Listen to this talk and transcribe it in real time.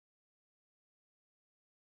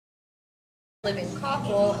Live in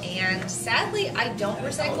Coppell, and sadly I don't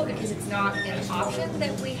recycle because it's not an option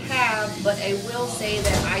that we have, but I will say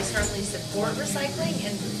that I certainly support recycling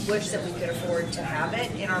and wish that we could afford to have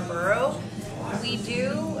it in our borough. We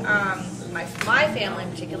do, my family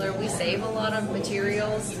in particular, we save a lot of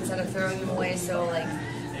materials instead of throwing them away, so like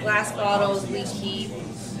glass bottles we keep.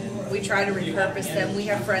 We try to repurpose them. We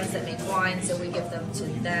have friends that make wine, so we give them to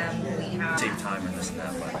them. We have save time and this and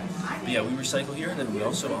that, but yeah, we recycle here, and then we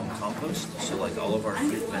also compost. So like all of our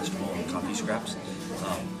fruit, vegetable, and coffee scraps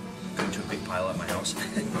go into a big pile at my house,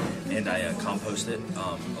 and I compost it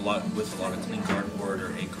with a lot of clean cardboard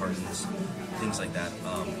or egg cartons, things like that.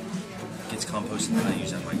 Gets composted and I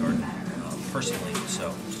use it in my garden personally.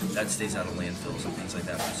 So that stays out of landfills and things like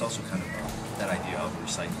that. But it's also kind of that idea of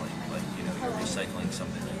recycling. Like, you know, you're recycling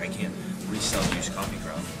something. I can't resell used coffee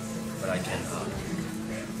ground, but I can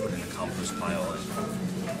put it in a compost pile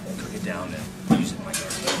and cook it down and use it in my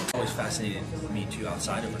garden. It always fascinated me too,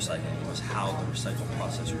 outside of recycling, was how the recycle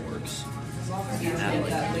process works. At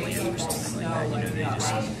like a plant or something like that, you know, they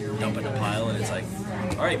just dump in a pile and it's like,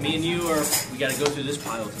 all right, me and you we got to go through this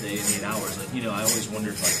pile today in 8 hours. Like, you know, I always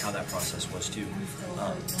wondered like how that process was too.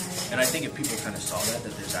 And I think if people kind of saw that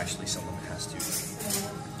there's actually someone that has to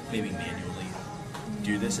maybe manually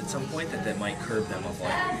do this at some point, that might curb them of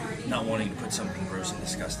like not wanting to put something gross and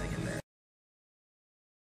disgusting in there.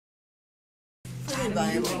 The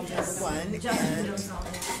environment, for one, and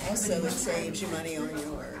also it saves you money on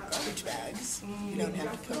your garbage bags. You don't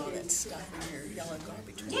have to put all that stuff in your yellow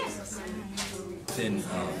garbage bags. Within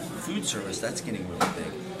food service, that's getting really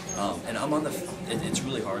big. And I'm on it's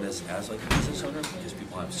really hard as like a business owner because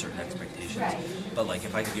people have certain expectations. But like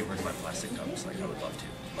if I could get rid of my plastic cups, like I would love to.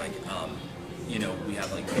 Like, you know, we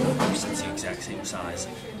have like paper cups that's the exact same size,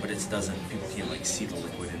 but people can't like see the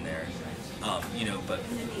liquid in there. You know, but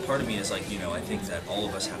part of me is like, you know, I think that all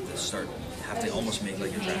of us have to almost make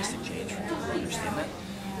like a drastic change for people to understand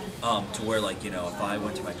that. To where like, you know, if I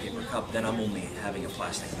went to my paper cup, then I'm only having a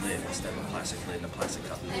plastic lid instead of a plastic lid and a plastic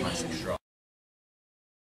cup and a plastic straw.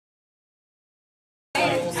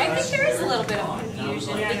 I think there is a little bit of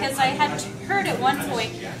confusion because I had heard at one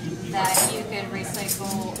point that you could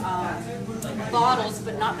recycle bottles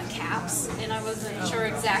but not the caps, and I wasn't sure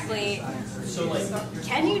exactly,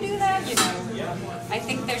 can you do that? You know, I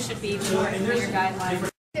think there should be more clear guidelines.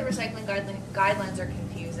 The recycling guidelines are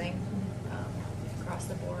confusing across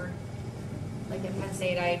the board. Like at Penn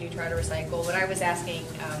State, I do try to recycle, but I was asking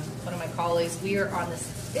one of my colleagues, we are on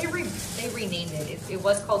this, they renamed it. It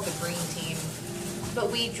was called the Green Team, but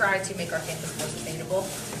we tried to make our campus more sustainable.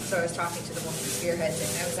 So I was talking to the woman who spearheads it,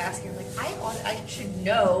 and I was asking her, like, I should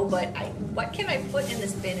know, but what can I put in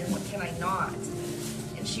this bin and what can I not?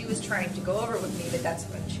 And she was trying to go over it with me, but that's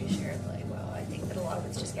when she shared, like, well, I think that a lot of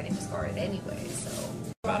it's just getting discarded anyway, so.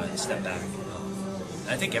 About it, step back.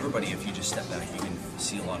 I think everybody, if you just step back, you can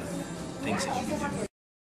see a lot of things that you can do.